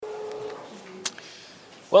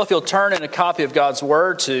Well, if you'll turn in a copy of God's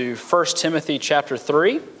Word to 1 Timothy chapter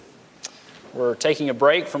 3. We're taking a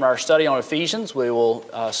break from our study on Ephesians. We will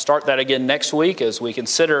start that again next week as we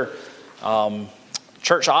consider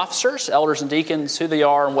church officers, elders and deacons, who they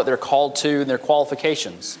are and what they're called to and their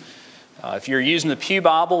qualifications. If you're using the Pew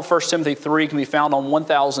Bible, 1 Timothy 3 can be found on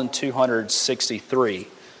 1263.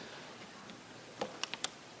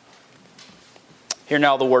 Hear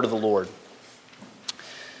now the word of the Lord.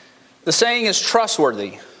 The saying is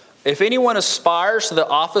trustworthy. If anyone aspires to the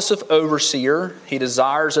office of overseer, he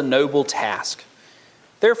desires a noble task.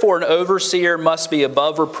 Therefore, an overseer must be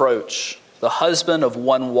above reproach, the husband of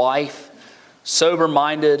one wife,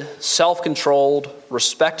 sober-minded, self-controlled,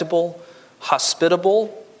 respectable,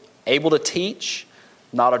 hospitable, able to teach,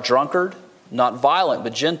 not a drunkard, not violent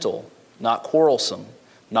but gentle, not quarrelsome,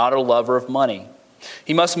 not a lover of money.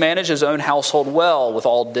 He must manage his own household well, with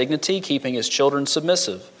all dignity, keeping his children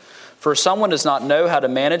submissive. For if someone does not know how to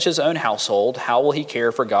manage his own household, how will he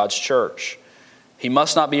care for God's church? He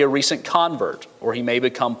must not be a recent convert, or he may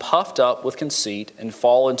become puffed up with conceit and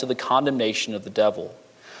fall into the condemnation of the devil.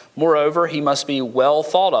 Moreover, he must be well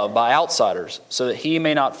thought of by outsiders, so that he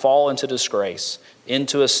may not fall into disgrace,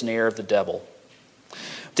 into a snare of the devil.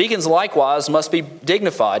 Deacons likewise must be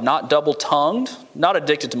dignified, not double-tongued, not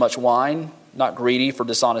addicted to much wine, not greedy for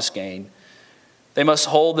dishonest gain. They must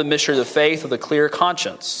hold the mystery of the faith with a clear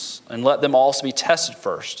conscience, and let them also be tested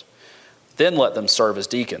first. Then let them serve as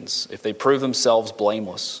deacons, if they prove themselves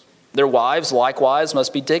blameless. Their wives likewise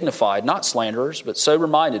must be dignified, not slanderers, but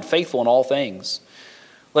sober-minded, faithful in all things.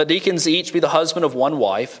 Let deacons each be the husband of one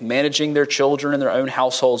wife, managing their children and their own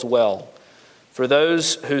households well. For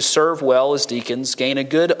those who serve well as deacons gain a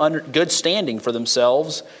good standing for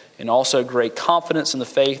themselves, and also great confidence in the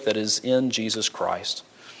faith that is in Jesus Christ.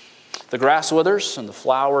 The grass withers and the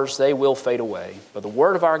flowers, they will fade away. But the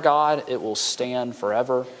word of our God, it will stand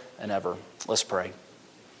forever and ever. Let's pray.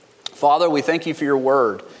 Father, we thank you for your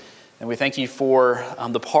word. And we thank you for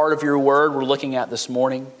the part of your word we're looking at this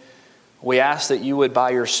morning. We ask that you would, by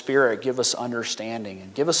your Spirit, give us understanding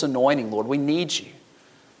and give us anointing, Lord. We need you.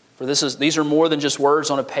 For these are more than just words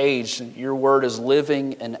on a page. Your word is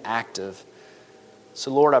living and active.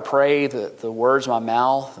 So, Lord, I pray that the words of my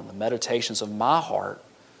mouth and the meditations of my heart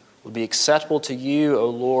would be acceptable to you, O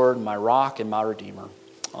Lord, my rock and my redeemer.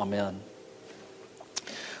 Amen.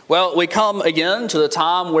 Well, we come again to the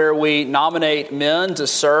time where we nominate men to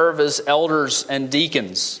serve as elders and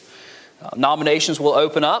deacons. Nominations will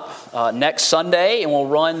open up next Sunday and will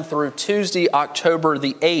run through Tuesday, October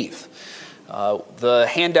the 8th. The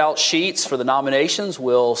handout sheets for the nominations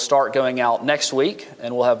will start going out next week,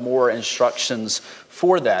 and we'll have more instructions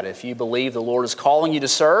for that. If you believe the Lord is calling you to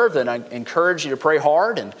serve, then I encourage you to pray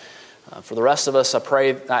hard. And for the rest of us,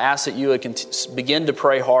 I ask that you would begin to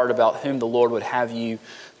pray hard about whom the Lord would have you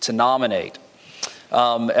to nominate.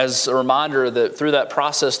 As a reminder that through that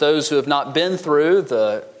process, those who have not been through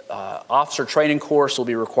the officer training course will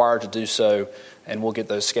be required to do so, and we'll get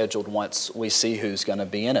those scheduled once we see who's going to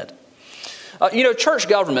be in it. Church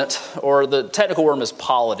government, or the technical word is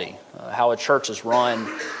polity, how a church is run,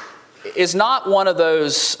 is not one of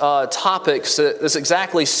those topics that's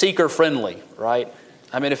exactly seeker-friendly, right?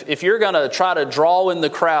 I mean, if you're going to try to draw in the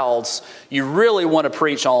crowds, you really want to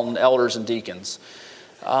preach on elders and deacons.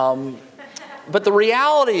 But the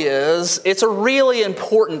reality is, it's a really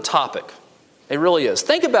important topic. It really is.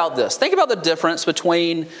 Think about this. Think about the difference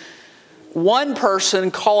between one person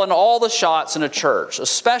calling all the shots in a church,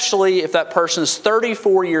 especially if that person is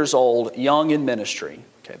 34 years old, young in ministry.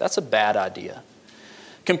 Okay, that's a bad idea.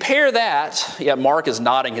 Compare that, Mark is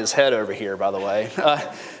nodding his head over here, by the way.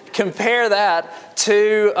 Compare that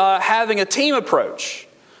to having a team approach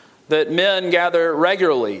that men gather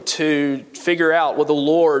regularly to figure out what the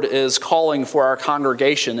Lord is calling for our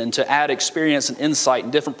congregation and to add experience and insight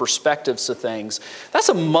and different perspectives to things. That's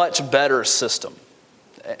a much better system.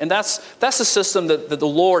 And that's the system that the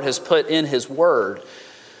Lord has put in His Word.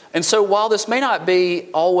 And so while this may not be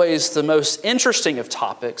always the most interesting of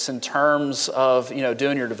topics in terms of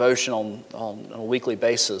doing your devotion on a weekly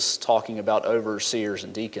basis, talking about overseers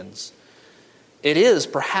and deacons, it is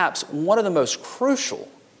perhaps one of the most crucial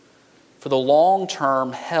for the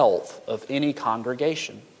long-term health of any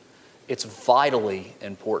congregation. It's vitally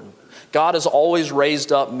important. God has always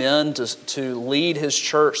raised up men to lead His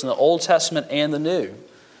church in the Old Testament and the New.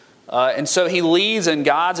 And so He leads and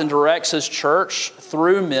guides and directs His church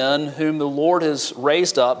through men whom the Lord has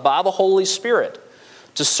raised up by the Holy Spirit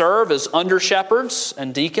to serve as under-shepherds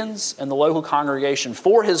and deacons in the local congregation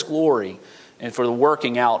for His glory and for the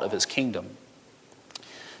working out of His kingdom.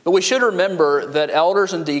 But we should remember that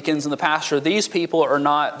elders and deacons and the pastor, these people are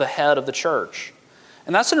not the head of the church.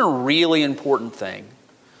 And that's a really important thing.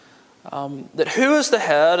 That who is the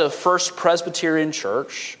head of First Presbyterian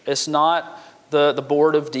Church? It's not the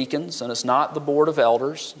board of deacons, and it's not the board of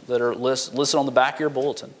elders that are listed on the back of your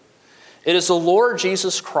bulletin. It is the Lord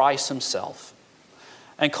Jesus Christ himself.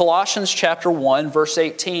 And Colossians chapter 1, verse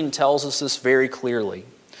 18 tells us this very clearly.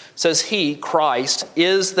 It says, He, Christ,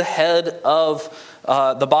 is the head of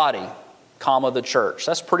the body, the church.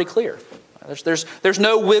 That's pretty clear. There's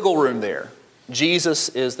no wiggle room there. Jesus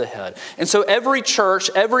is the head. And so every church,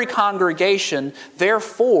 every congregation,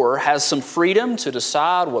 therefore, has some freedom to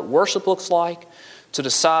decide what worship looks like, to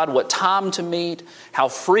decide what time to meet, how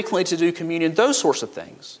frequently to do communion, those sorts of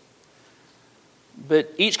things.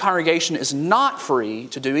 But each congregation is not free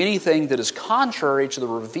to do anything that is contrary to the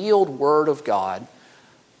revealed Word of God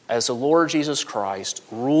as the Lord Jesus Christ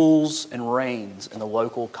rules and reigns in the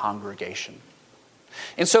local congregation.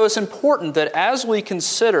 And so it's important that as we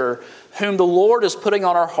consider whom the Lord is putting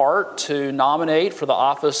on our heart to nominate for the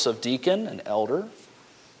office of deacon and elder,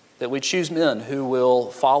 that we choose men who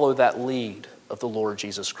will follow that lead of the Lord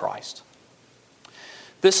Jesus Christ.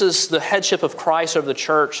 This is the headship of Christ over the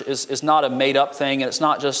church is not a made-up thing, and it's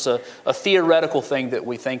not just a theoretical thing that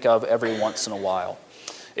we think of every once in a while.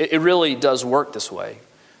 It really does work this way.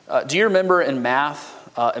 Do you remember in math,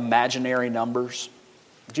 imaginary numbers?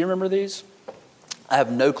 Do you remember these? I have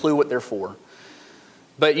no clue what they're for.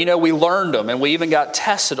 But, we learned them, and we even got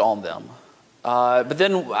tested on them. But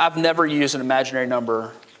then I've never used an imaginary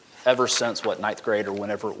number ever since, ninth grade or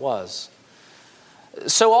whenever it was.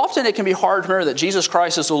 So often it can be hard to remember that Jesus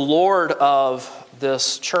Christ is the Lord of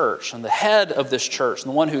this church and the head of this church and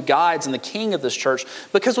the one who guides and the king of this church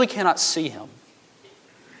because we cannot see him.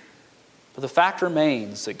 But the fact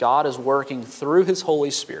remains that God is working through his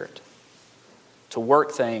Holy Spirit to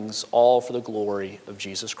work things all for the glory of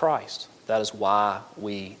Jesus Christ. That is why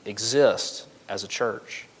we exist as a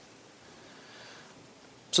church.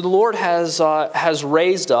 So the Lord has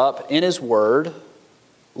raised up in his word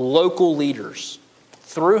local leaders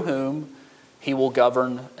through whom he will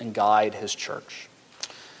govern and guide his church.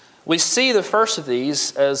 We see the first of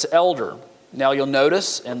these as elder. Now you'll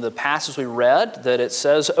notice in the passage we read that it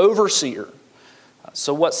says overseer.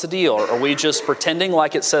 So what's the deal? Are we just pretending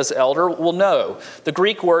like it says elder? Well, no. The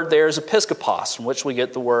Greek word there is episkopos, from which we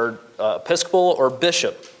get the word episcopal or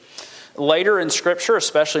bishop. Later in Scripture,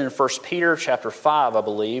 especially in 1 Peter chapter 5, I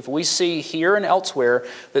believe, we see here and elsewhere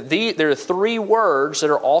that there are three words that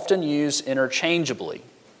are often used interchangeably.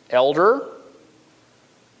 Elder,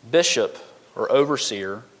 bishop or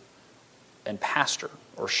overseer, and pastor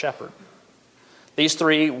or shepherd. These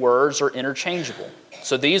three words are interchangeable.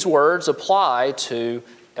 So these words apply to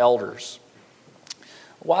elders.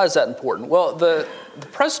 Why is that important? Well, the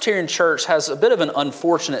Presbyterian Church has a bit of an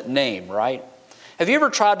unfortunate name, right? Have you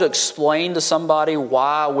ever tried to explain to somebody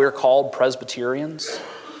why we're called Presbyterians?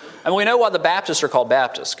 And we know why the Baptists are called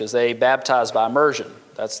Baptists, because they baptize by immersion.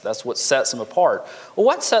 That's what sets them apart. Well,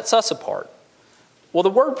 what sets us apart? Well,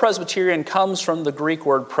 the word Presbyterian comes from the Greek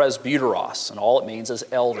word presbyteros, and all it means is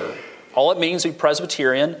elder. All it means to be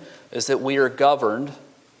Presbyterian is that we are governed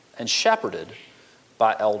and shepherded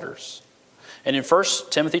by elders. And in 1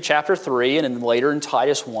 Timothy chapter 3, and then later in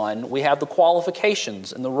Titus 1, we have the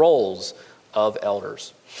qualifications and the roles of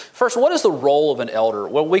elders. First, what is the role of an elder?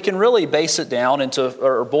 Well, we can really boil it down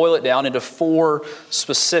into four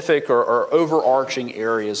specific or overarching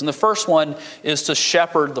areas. And the first one is to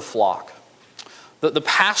shepherd the flock. The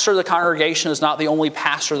pastor of the congregation is not the only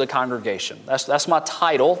pastor of the congregation. That's my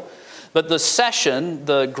title. But the session,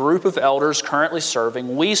 the group of elders currently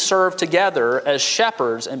serving, we serve together as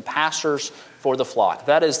shepherds and pastors for the flock.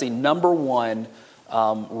 That is the number one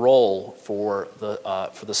role for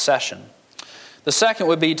the session. The second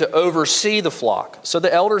would be to oversee the flock. So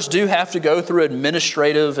the elders do have to go through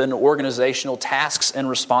administrative and organizational tasks and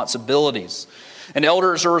responsibilities. And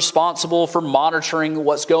elders are responsible for monitoring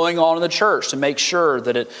what's going on in the church to make sure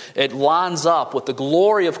that it lines up with the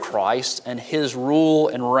glory of Christ and his rule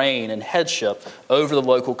and reign and headship over the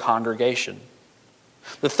local congregation.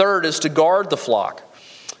 The third is to guard the flock.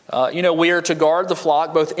 We are to guard the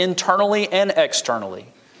flock both internally and externally.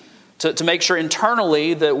 To make sure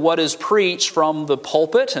internally that what is preached from the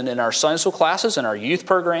pulpit and in our Sunday school classes and our youth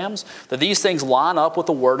programs, that these things line up with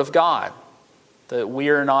the Word of God. That we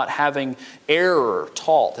are not having error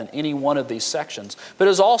taught in any one of these sections. But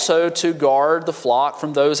it is also to guard the flock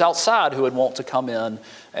from those outside who would want to come in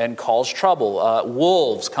and cause trouble.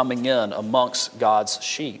 Wolves coming in amongst God's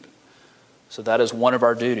sheep. So that is one of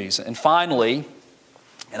our duties. And finally,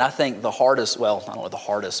 and I think the hardest, well, I don't know the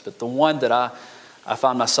hardest, but the one that I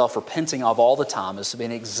find myself repenting of all the time is to be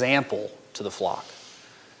an example to the flock.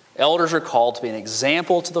 Elders are called to be an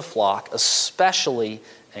example to the flock, especially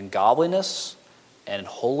in godliness and in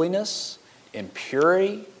holiness, in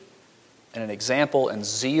purity, and an example in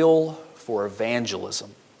zeal for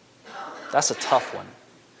evangelism. That's a tough one.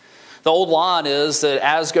 The old line is that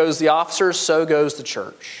as goes the officers, so goes the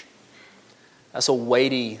church. That's a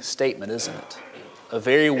weighty statement, isn't it? A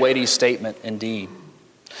very weighty statement indeed.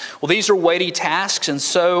 Well, these are weighty tasks, and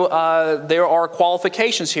so there are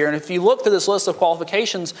qualifications here. And if you look through this list of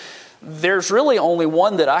qualifications, there's really only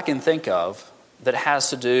one that I can think of that has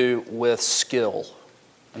to do with skill,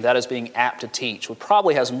 and that is being apt to teach, which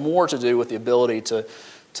probably has more to do with the ability to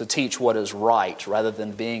teach what is right rather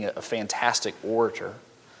than being a fantastic orator.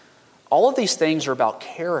 All of these things are about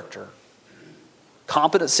character.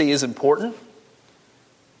 Competency is important,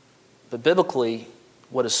 but biblically,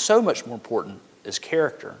 what is so much more important is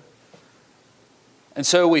character. And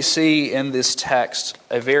so we see in this text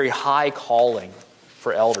a very high calling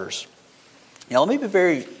for elders. Now, let me be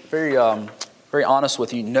very, very, very honest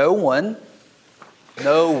with you. No one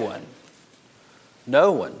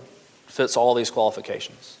fits all these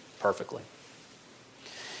qualifications perfectly.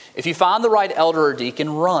 If you find the right elder or deacon,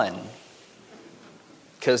 run,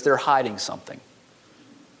 because they're hiding something.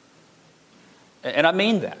 And I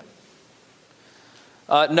mean that.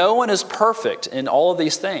 No one is perfect in all of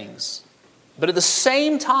these things. But at the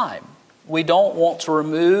same time, we don't want to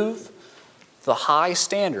remove the high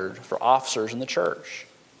standard for officers in the church.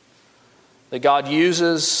 That God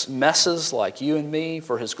uses messes like you and me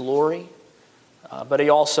for His glory, but He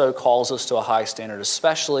also calls us to a high standard,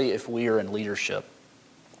 especially if we are in leadership.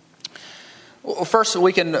 Well, first,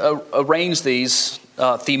 we can arrange these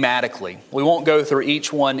thematically. We won't go through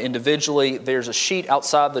each one individually. There's a sheet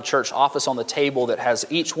outside the church office on the table that has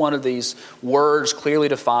each one of these words clearly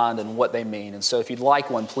defined and what they mean. And so if you'd like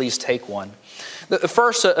one, please take one.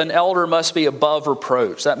 First, an elder must be above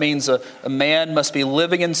reproach. That means a man must be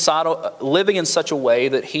living in such a way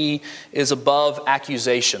that he is above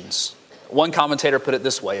accusations. One commentator put it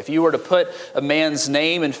this way: if you were to put a man's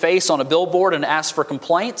name and face on a billboard and ask for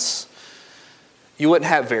complaints, you wouldn't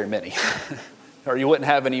have very many, or you wouldn't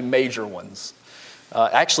have any major ones.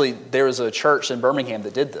 Actually, there was a church in Birmingham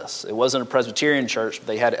that did this. It wasn't a Presbyterian church, but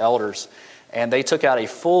they had elders, and they took out a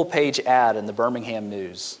full-page ad in the Birmingham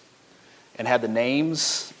News and had the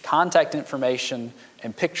names, contact information,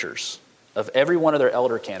 and pictures of every one of their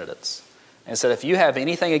elder candidates, and said, if you have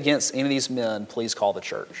anything against any of these men, please call the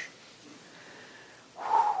church.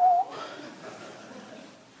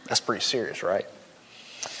 That's pretty serious, right?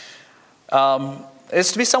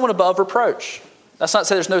 It's to be someone above reproach. That's not to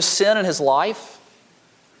say there's no sin in his life,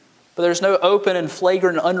 but there's no open and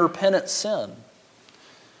flagrant and unrepentant sin.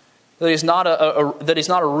 That he's not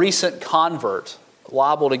a recent convert,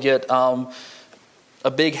 liable to get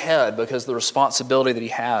a big head because of the responsibility that he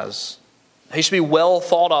has. He should be well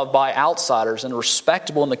thought of by outsiders and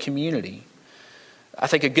respectable in the community. I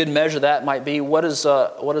think a good measure of that might be what is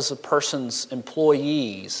a person's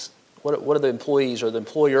employees. What do the employees or the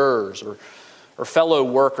employers or fellow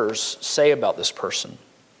workers say about this person?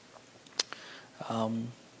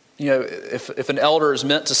 If an elder is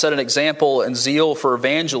meant to set an example and zeal for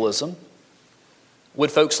evangelism, would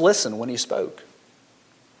folks listen when he spoke?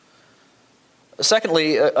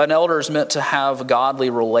 Secondly, an elder is meant to have godly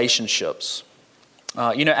relationships.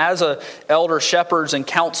 As an elder shepherds and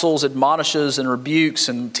counsels, admonishes and rebukes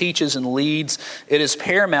and teaches and leads, it is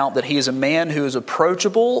paramount that he is a man who is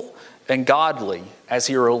approachable and godly as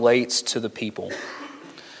he relates to the people.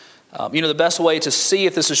 The best way to see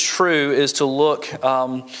if this is true is to look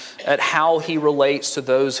at how he relates to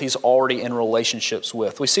those he's already in relationships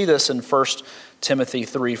with. We see this in 1 Timothy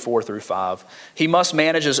 3:4-5. He must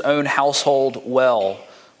manage his own household well,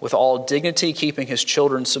 with all dignity, keeping his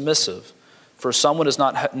children submissive. For if someone does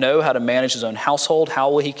not know how to manage his own household, how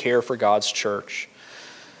will he care for God's church?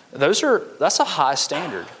 That's a high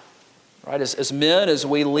standard. Right? As men, as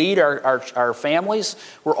we lead our families,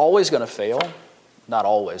 we're always going to fail. Not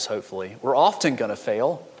always, hopefully. We're often going to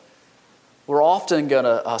fail. We're often going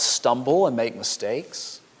to stumble and make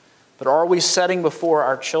mistakes. But are we setting before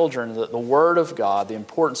our children the Word of God, the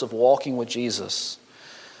importance of walking with Jesus?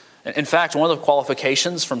 In fact, one of the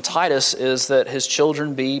qualifications from Titus is that his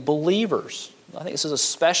children be believers. I think this is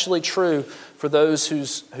especially true for those who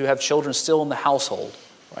have children still in the household,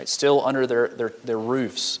 right? Still under their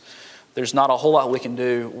roofs. There's not a whole lot we can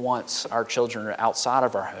do once our children are outside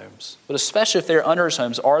of our homes. But especially if they're under his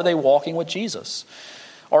homes, are they walking with Jesus?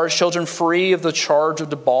 Are his children free of the charge of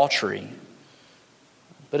debauchery?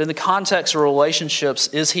 But in the context of relationships,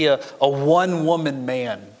 is he a one-woman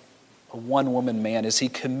man? A one-woman man? Is he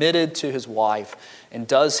committed to his wife? And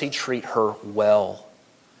does he treat her well?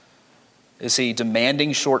 Is he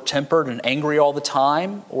demanding, short-tempered, and angry all the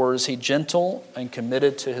time? Or is he gentle and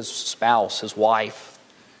committed to his spouse, his wife?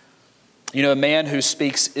 You know, a man who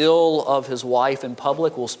speaks ill of his wife in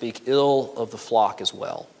public will speak ill of the flock as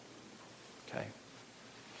well. Okay.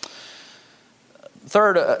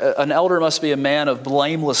 Third, an elder must be a man of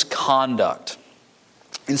blameless conduct.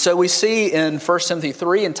 And so we see in 1 Timothy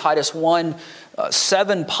 3 and Titus 1,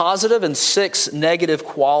 7 positive and 6 negative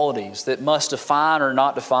qualities that must define or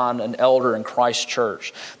not define an elder in Christ's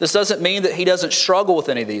church. This doesn't mean that he doesn't struggle with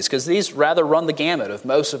any of these, because these rather run the gamut of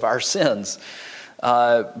most of our sins.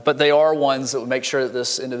 But they are ones that would make sure that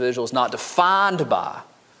this individual is not defined by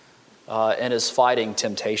and is fighting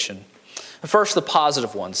temptation. First, the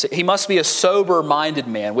positive ones. He must be a sober-minded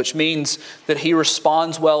man, which means that he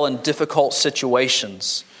responds well in difficult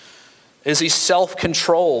situations. Is he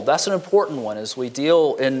self-controlled? That's an important one as we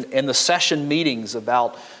deal in the session meetings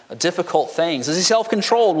about difficult things. Is he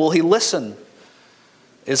self-controlled? Will he listen?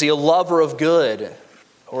 Is he a lover of good,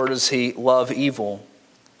 or does he love evil?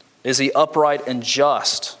 Is he upright and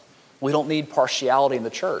just? We don't need partiality in the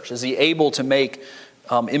church. Is he able to make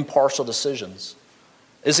impartial decisions?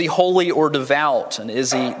 Is he holy or devout? And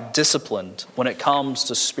is he disciplined when it comes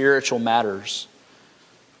to spiritual matters?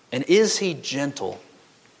 And is he gentle?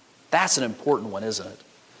 That's an important one, isn't it?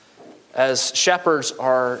 As shepherds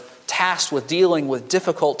are tasked with dealing with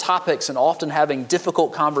difficult topics and often having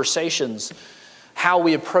difficult conversations, how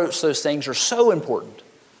we approach those things are so important.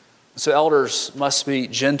 So elders must be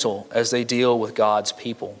gentle as they deal with God's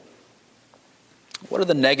people. What are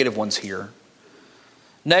the negative ones here?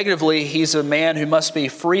 Negatively, he's a man who must be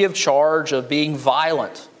free of charge of being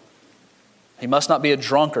violent. He must not be a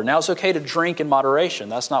drunkard. Now, it's okay to drink in moderation.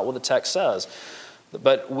 That's not what the text says.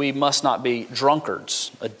 But we must not be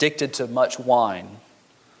drunkards, addicted to much wine.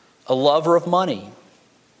 A lover of money.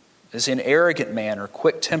 Is he an arrogant man or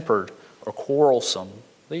quick-tempered or quarrelsome?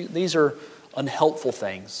 These are unhelpful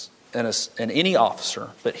things in any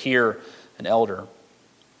officer, but here an elder.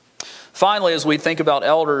 Finally, as we think about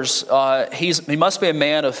elders, he must be a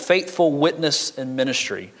man of faithful witness and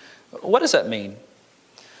ministry. What does that mean?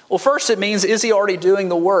 Well, first it means, is he already doing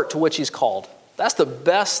the work to which he's called? That's the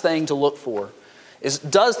best thing to look for.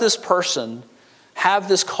 Does this person have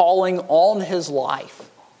this calling on his life?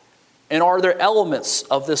 And are there elements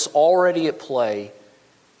of this already at play?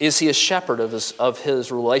 Is he a shepherd of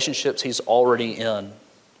his relationships he's already in?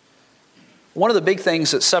 One of the big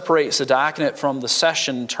things that separates the diaconate from the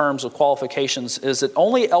session in terms of qualifications is that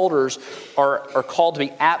only elders are called to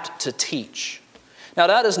be apt to teach. Now,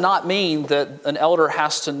 that does not mean that an elder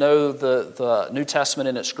has to know the New Testament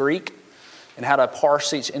in its Greek and how to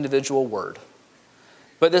parse each individual word.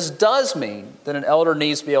 But this does mean that an elder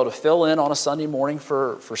needs to be able to fill in on a Sunday morning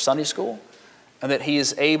for Sunday school, and that he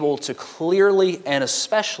is able to clearly and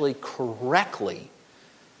especially correctly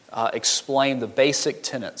explain the basic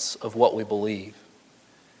tenets of what we believe.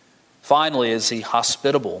 Finally, is he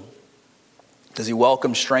hospitable? Does he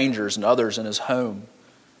welcome strangers and others in his home?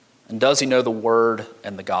 And does he know the word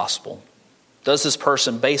and the gospel? Does this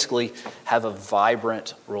person basically have a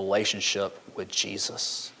vibrant relationship with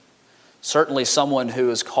Jesus? Certainly someone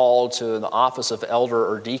who is called to the office of elder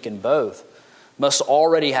or deacon both must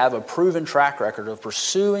already have a proven track record of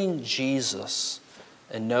pursuing Jesus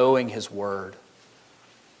and knowing his word.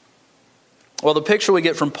 Well, the picture we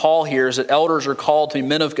get from Paul here is that elders are called to be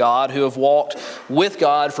men of God who have walked with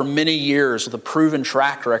God for many years with a proven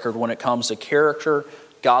track record when it comes to character,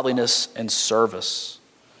 godliness, and service.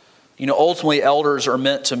 You know, ultimately, elders are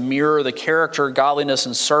meant to mirror the character, godliness,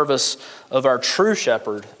 and service of our true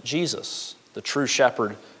shepherd, Jesus, the true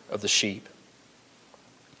shepherd of the sheep.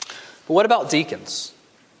 But what about deacons?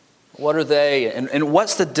 What are they, and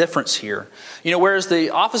what's the difference here? You know, whereas the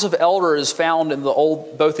office of elder is found in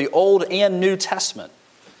both the Old and New Testament,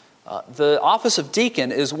 the office of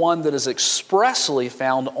deacon is one that is expressly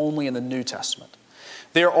found only in the New Testament.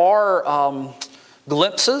 There are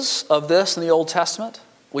glimpses of this in the Old Testament.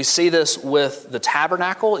 We see this with the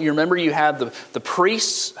tabernacle. You remember you had the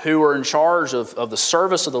priests who were in charge of the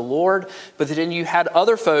service of the Lord, but then you had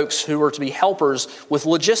other folks who were to be helpers with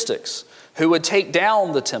logistics, who would take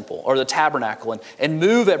down the temple or the tabernacle and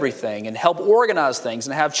move everything and help organize things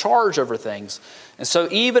and have charge over things. And so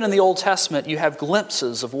even in the Old Testament, you have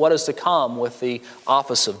glimpses of what is to come with the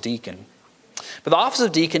office of deacon. But the office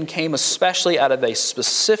of deacon came especially out of a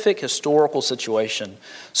specific historical situation.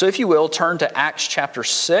 So if you will, turn to Acts chapter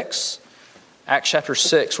 6. Acts chapter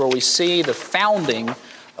 6, where we see the founding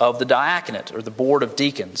of the diaconate or the board of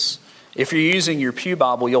deacons. If you're using your Pew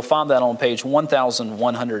Bible, you'll find that on page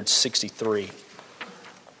 1163.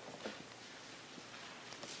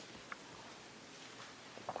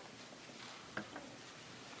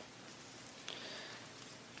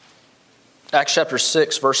 Acts chapter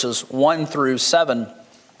 6, verses 1 through 7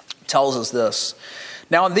 tells us this.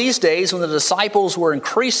 Now in these days, when the disciples were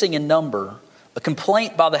increasing in number, a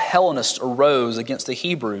complaint by the Hellenists arose against the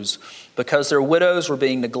Hebrews because their widows were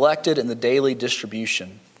being neglected in the daily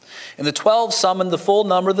distribution. And the 12 summoned the full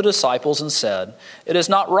number of the disciples and said, "It is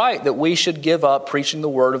not right that we should give up preaching the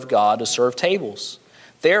word of God to serve tables.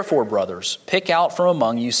 Therefore, brothers, pick out from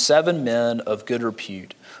among you 7 men of good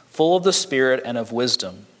repute, full of the Spirit and of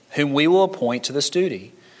wisdom, whom we will appoint to this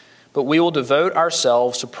duty. But we will devote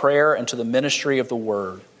ourselves to prayer and to the ministry of the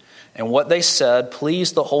word." And what they said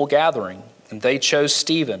pleased the whole gathering. And they chose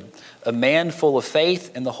Stephen, a man full of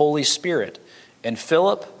faith and the Holy Spirit, and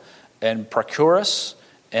Philip, and Prochorus,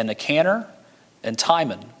 and Nicanor, and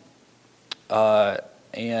Timon,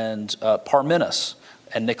 and Parmenas,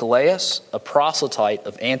 and Nicolaus, a proselyte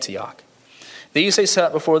of Antioch. These they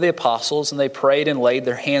set before the apostles, and they prayed and laid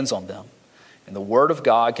their hands on them. And the word of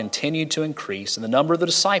God continued to increase, and the number of the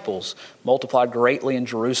disciples multiplied greatly in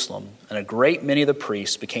Jerusalem, and a great many of the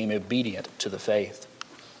priests became obedient to the faith.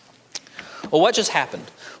 Well, what just happened?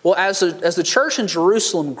 Well, as the church in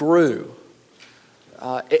Jerusalem grew,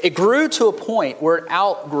 it grew to a point where it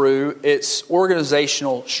outgrew its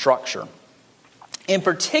organizational structure. In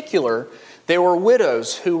particular, there were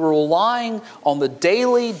widows who were relying on the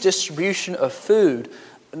daily distribution of food,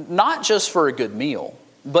 not just for a good meal,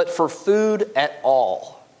 but for food at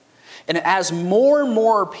all. And as more and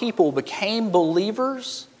more people became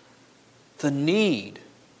believers, the need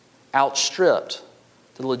outstripped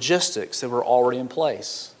the logistics that were already in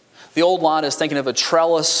place. The old line is thinking of a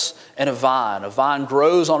trellis and a vine. A vine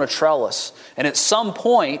grows on a trellis. And at some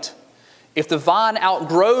point, if the vine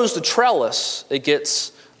outgrows the trellis, it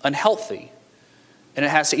gets unhealthy. And it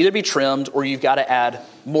has to either be trimmed or you've got to add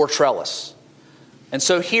more trellis. And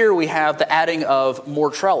so here we have the adding of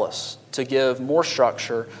more trellis to give more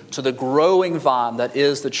structure to the growing vine that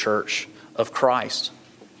is the church of Christ.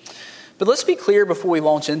 But let's be clear before we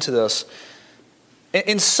launch into this.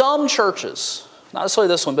 In some churches, not necessarily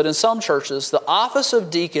this one, but in some churches, the office of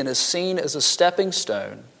deacon is seen as a stepping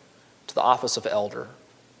stone to the office of elder.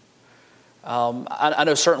 I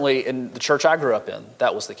know certainly in the church I grew up in,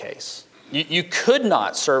 that was the case. You could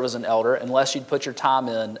not serve as an elder unless you'd put your time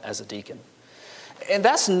in as a deacon. And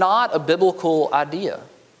that's not a biblical idea.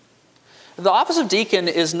 The office of deacon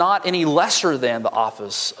is not any lesser than the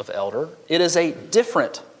office of elder. It is a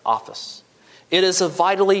different office. It is a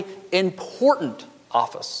vitally important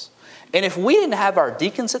office. And if we didn't have our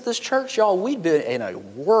deacons at this church, y'all, we'd be in a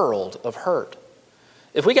world of hurt.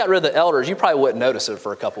 If we got rid of the elders, you probably wouldn't notice it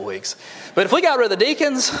for a couple weeks. But if we got rid of the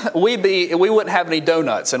deacons, we wouldn't have any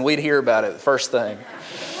donuts, and we'd hear about it first thing.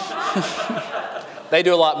 They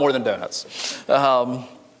do a lot more than donuts. The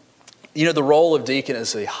role of deacon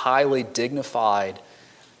is a highly dignified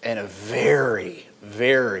and a very,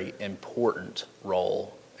 very important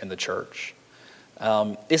role in the church.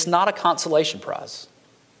 It's not a consolation prize.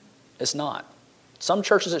 It's not. Some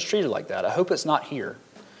churches it's treated like that. I hope it's not here.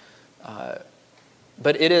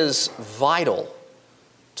 But it is vital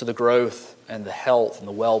to the growth and the health and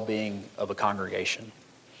the well-being of a congregation.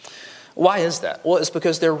 Why is that? Well, it's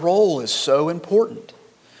because their role is so important.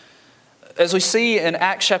 As we see in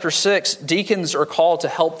Acts chapter 6, deacons are called to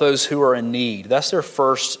help those who are in need. That's their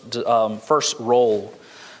first role.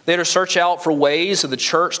 They are to search out for ways of the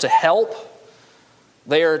church to help.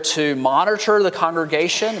 They are to monitor the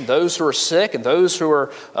congregation, those who are sick and those who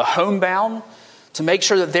are homebound, to make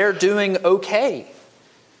sure that they're doing okay.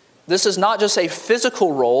 This is not just a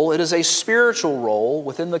physical role, it is a spiritual role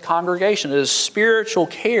within the congregation. It is spiritual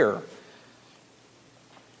care.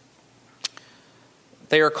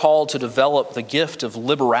 They are called to develop the gift of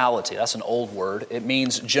liberality. That's an old word. It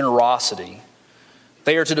means generosity.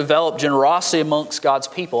 They are to develop generosity amongst God's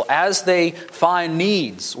people as they find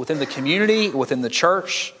needs within the community, within the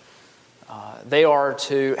church. They are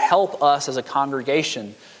to help us as a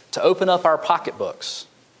congregation to open up our pocketbooks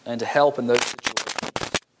and to help in those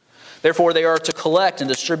situations. Therefore, they are to collect and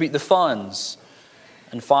distribute the funds.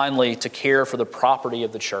 And finally, to care for the property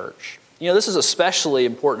of the church. This is especially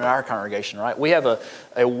important in our congregation, right? We have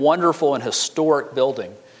a wonderful and historic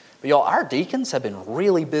building. But y'all, our deacons have been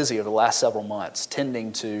really busy over the last several months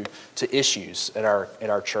tending to issues at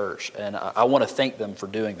our church. And I want to thank them for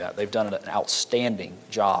doing that. They've done an outstanding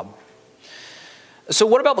job. So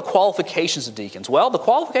what about the qualifications of deacons? Well, the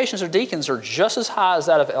qualifications of deacons are just as high as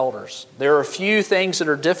that of elders. There are a few things that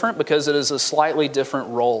are different because it is a slightly different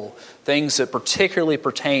role, things that particularly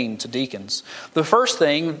pertain to deacons. The first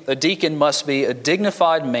thing, a deacon must be a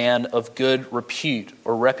dignified man of good repute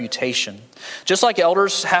or reputation. Just like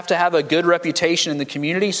elders have to have a good reputation in the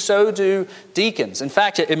community, so do deacons. In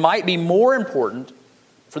fact, it might be more important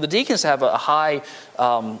for the deacons to have a high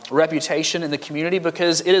reputation in the community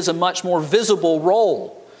because it is a much more visible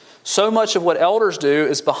role. So much of what elders do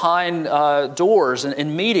is behind doors and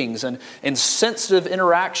in meetings and in sensitive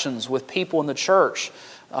interactions with people in the church.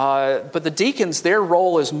 But the deacons, their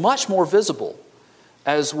role is much more visible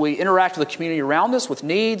as we interact with the community around us with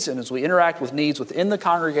needs and as we interact with needs within the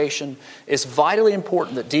congregation. It's vitally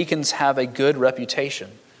important that deacons have a good reputation.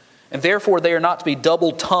 And therefore, they are not to be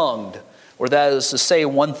double-tongued, or that is to say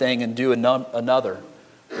one thing and do another.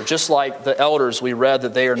 Or just like the elders, we read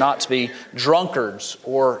that they are not to be drunkards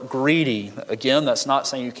or greedy. Again, that's not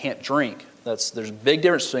saying you can't drink. There's a big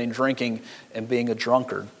difference between drinking and being a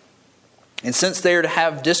drunkard. And since they are to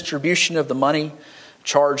have distribution of the money,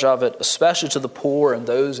 charge of it, especially to the poor and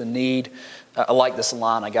those in need, I like this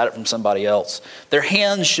line. I got it from somebody else. Their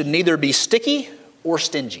hands should neither be sticky or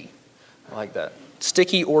stingy. I like that.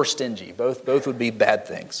 Sticky or stingy. Both would be bad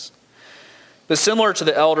things. But similar to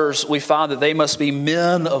the elders, we find that they must be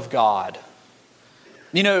men of God.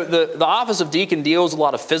 You know, the office of deacon deals with a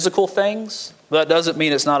lot of physical things, but that doesn't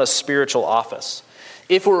mean it's not a spiritual office.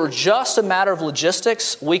 If it were just a matter of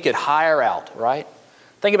logistics, we could hire out, right?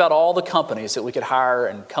 Think about all the companies that we could hire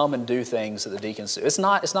and come and do things that the deacons do. It's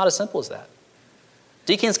not as simple as that.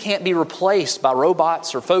 Deacons can't be replaced by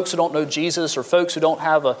robots or folks who don't know Jesus or folks who don't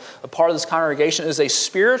have a part of this congregation. It is a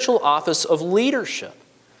spiritual office of leadership.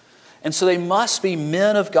 And so they must be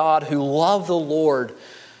men of God who love the Lord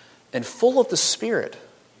and full of the Spirit.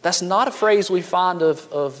 That's not a phrase we find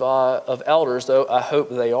of elders, though I hope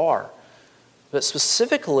they are. But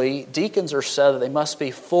specifically, deacons are said that they must be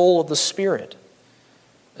full of the Spirit.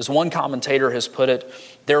 As one commentator has put it,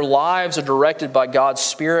 their lives are directed by God's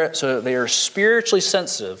Spirit so that they are spiritually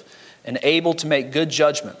sensitive and able to make good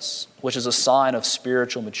judgments, which is a sign of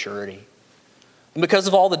spiritual maturity. And because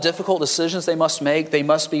of all the difficult decisions they must make, they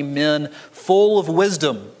must be men full of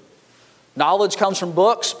wisdom. Knowledge comes from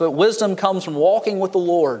books, but wisdom comes from walking with the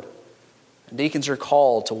Lord. And deacons are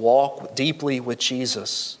called to walk deeply with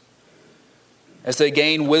Jesus. As they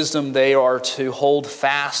gain wisdom, they are to hold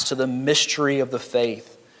fast to the mystery of the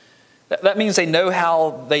faith. That means they know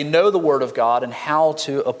the Word of God and how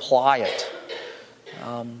to apply it.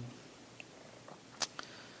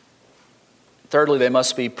 Thirdly, they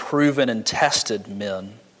must be proven and tested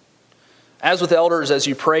men. As with elders, as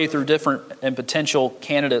you pray through different and potential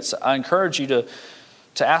candidates, I encourage you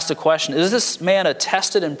to ask the question, is this man a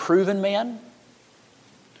tested and proven man?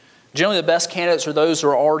 Generally, the best candidates are those who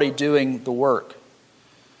are already doing the work.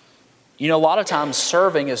 You know, a lot of times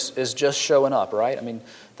serving is just showing up, right? I mean,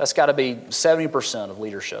 that's got to be 70% of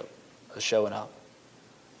leadership is showing up.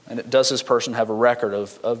 And does this person have a record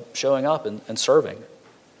of showing up and serving?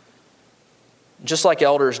 Just like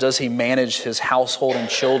elders, does he manage his household and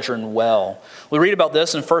children well? We read about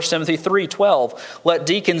this in 1 Timothy 3:12. Let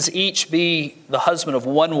deacons each be the husband of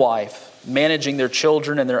one wife, managing their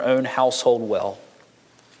children and their own household well.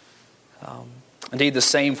 Indeed, the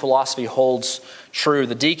same philosophy holds true.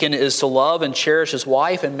 The deacon is to love and cherish his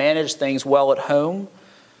wife and manage things well at home,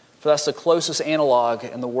 for that's the closest analog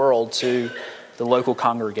in the world to the local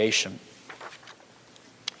congregation.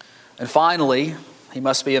 And finally, he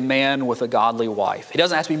must be a man with a godly wife. He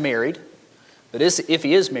doesn't have to be married, but if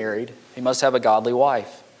he is married, he must have a godly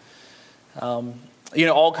wife.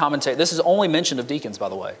 All commentators, this is only mentioned of deacons, by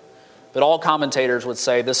the way, but all commentators would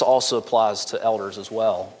say this also applies to elders as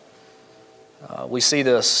well. We see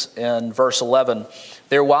this in verse 11.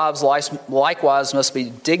 Their wives likewise must be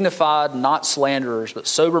dignified, not slanderers, but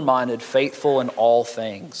sober-minded, faithful in all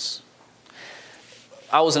things.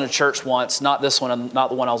 I was in a church once, not this one, not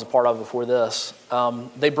the one I was a part of before this.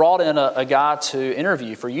 They brought in a guy to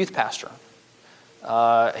interview for youth pastor.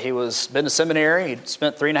 He was been to seminary. He'd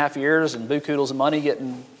spent 3.5 years and buku-doodles of money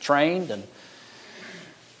getting trained, and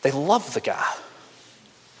they loved the guy.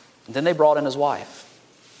 And then they brought in his wife,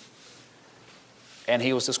 and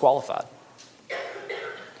he was disqualified.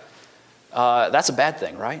 That's a bad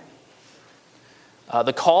thing, right?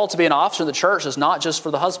 The call to be an officer in the church is not just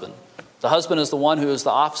for the husband. The husband is the one who is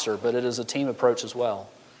the officer, but it is a team approach as well.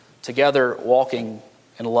 Together, walking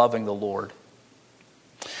and loving the Lord.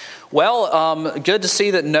 Well, good to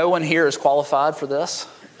see that no one here is qualified for this.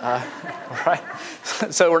 Right?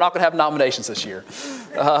 So we're not going to have nominations this year.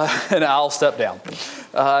 And I'll step down.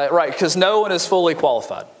 Right, because no one is fully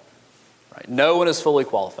qualified. Right? No one is fully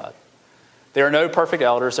qualified. There are no perfect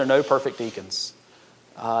elders. There are no perfect deacons.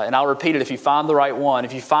 And I'll repeat it, if you find the right one,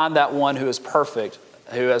 if you find that one who is perfect,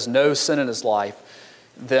 who has no sin in his life,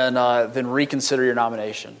 then reconsider your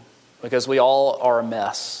nomination, because we all are a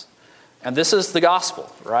mess. And this is the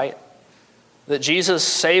gospel, right? That Jesus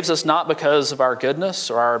saves us not because of our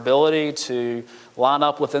goodness or our ability to line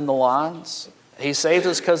up within the lines. He saves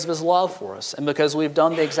us because of his love for us and because we've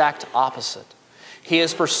done the exact opposite. He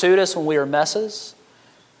has pursued us when we are messes,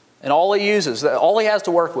 and all he has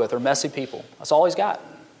to work with are messy people. That's all he's got.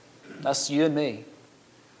 That's you and me.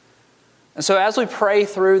 And so as we pray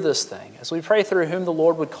through this thing, as we pray through whom the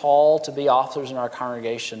Lord would call to be officers in our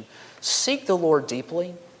congregation, seek the Lord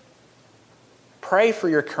deeply. Pray for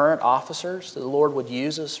your current officers, that the Lord would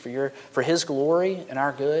use us for his glory and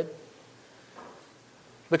our good.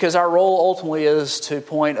 Because our role ultimately is to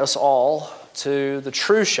point us all to the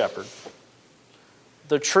true shepherd,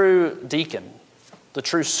 the true deacon, the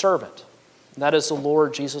true servant. And that is the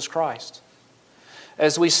Lord Jesus Christ.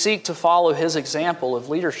 As we seek to follow his example of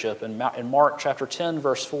leadership in Mark chapter 10,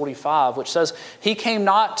 verse 45, which says, he came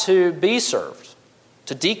not to be served,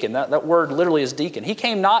 to deacon. That word literally is deacon. He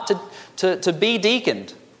came not to be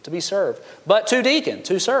deaconed, to be served, but to deacon,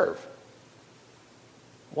 to serve.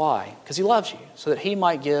 Why? Because he loves you, so that he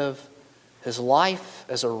might give his life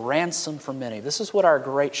as a ransom for many. This is what our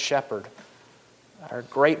great shepherd, our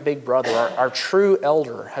great big brother, our true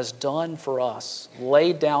elder has done for us,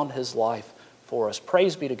 laid down his life for us.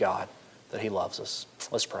 Praise be to God that he loves us.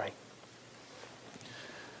 Let's pray.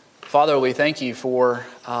 Father, we thank you for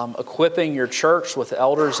equipping your church with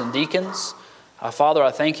elders and deacons. Father,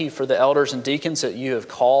 I thank you for the elders and deacons that you have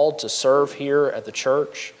called to serve here at the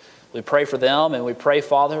church. We pray for them, and we pray,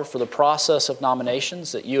 Father, for the process of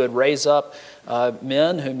nominations, that you would raise up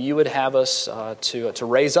men whom you would have us to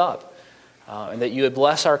raise up, and that you would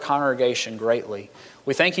bless our congregation greatly.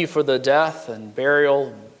 We thank you for the death and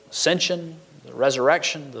burial, ascension, the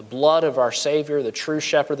resurrection, the blood of our Savior, the true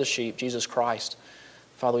shepherd of the sheep, Jesus Christ.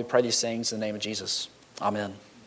 Father, we pray these things in the name of Jesus. Amen.